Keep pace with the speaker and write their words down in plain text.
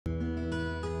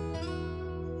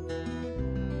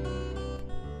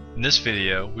In this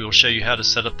video, we will show you how to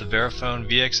set up the Verifone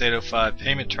VX805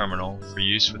 payment terminal for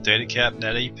use with DataCap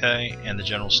NETePay and the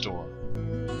general store.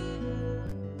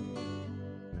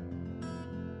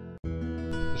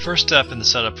 The first step in the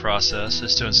setup process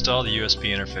is to install the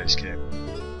USB interface cable.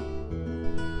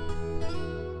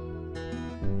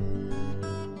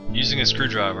 Using a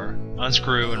screwdriver,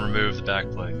 unscrew and remove the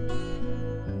backplate.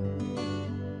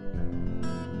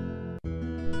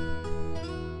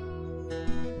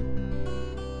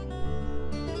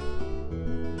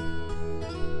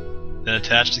 Then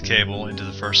attach the cable into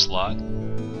the first slot.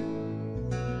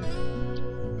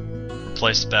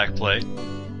 Replace the back plate.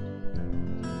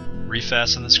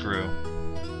 Refasten the screw.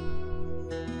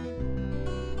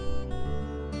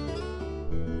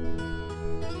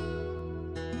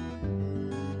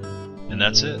 And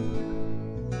that's it.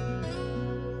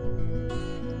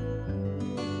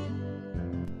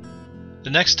 The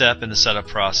next step in the setup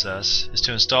process is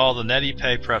to install the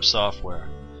NETePay prep software.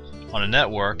 On a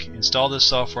network, install this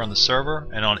software on the server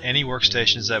and on any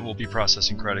workstations that will be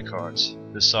processing credit cards.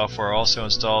 This software also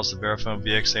installs the Verifone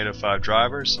VX805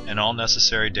 drivers and all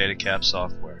necessary DataCap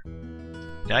software.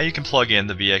 Now you can plug in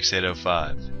the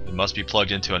VX805. It must be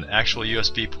plugged into an actual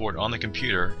USB port on the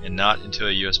computer and not into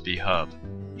a USB hub.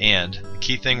 And the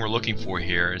key thing we're looking for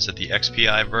here is that the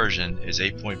XPI version is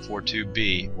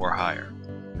 8.42b or higher.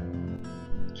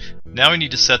 Now we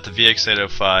need to set the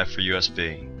VX805 for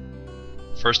USB.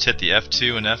 First hit the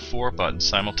F2 and F4 buttons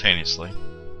simultaneously,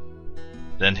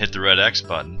 then hit the red X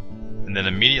button, and then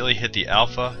immediately hit the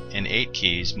alpha and 8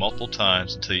 keys multiple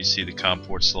times until you see the COM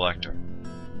port selector.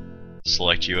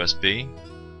 Select USB,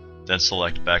 then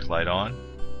select backlight on,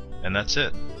 and that's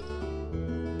it.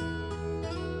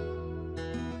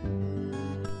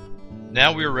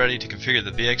 Now we are ready to configure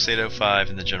the VX805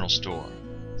 in the general store.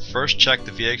 First check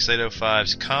the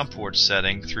VX805's COM port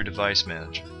setting through Device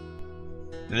Manager.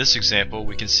 In this example,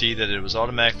 we can see that it was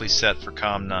automatically set for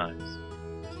COM 9.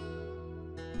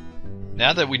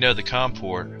 Now that we know the COM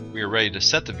port, we are ready to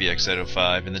set the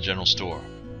VX805 in the general store.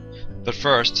 But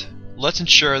first, let's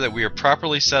ensure that we are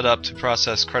properly set up to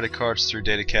process credit cards through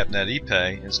DataCap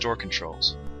NETePay and store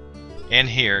controls. And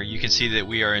here, you can see that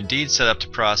we are indeed set up to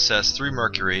process through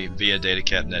Mercury via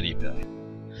DataCap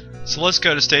NETePay. So let's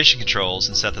go to Station Controls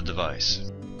and set the device.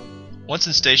 Once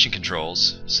in Station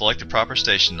Controls, select the proper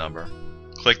station number,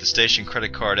 click the Station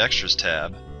Credit Card Extras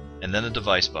tab, and then the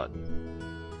Device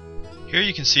button. Here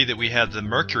you can see that we have the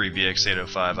Mercury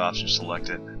VX805 option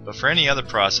selected, but for any other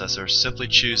processor, simply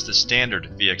choose the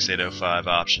standard VX805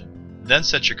 option. Then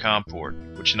set your COM port,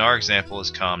 which in our example is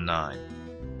COM 9.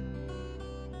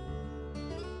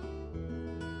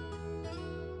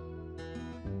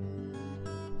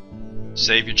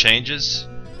 Save your changes,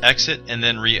 exit, and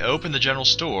then reopen the general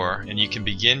store, and you can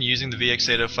begin using the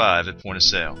VX805 at point of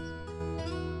sale.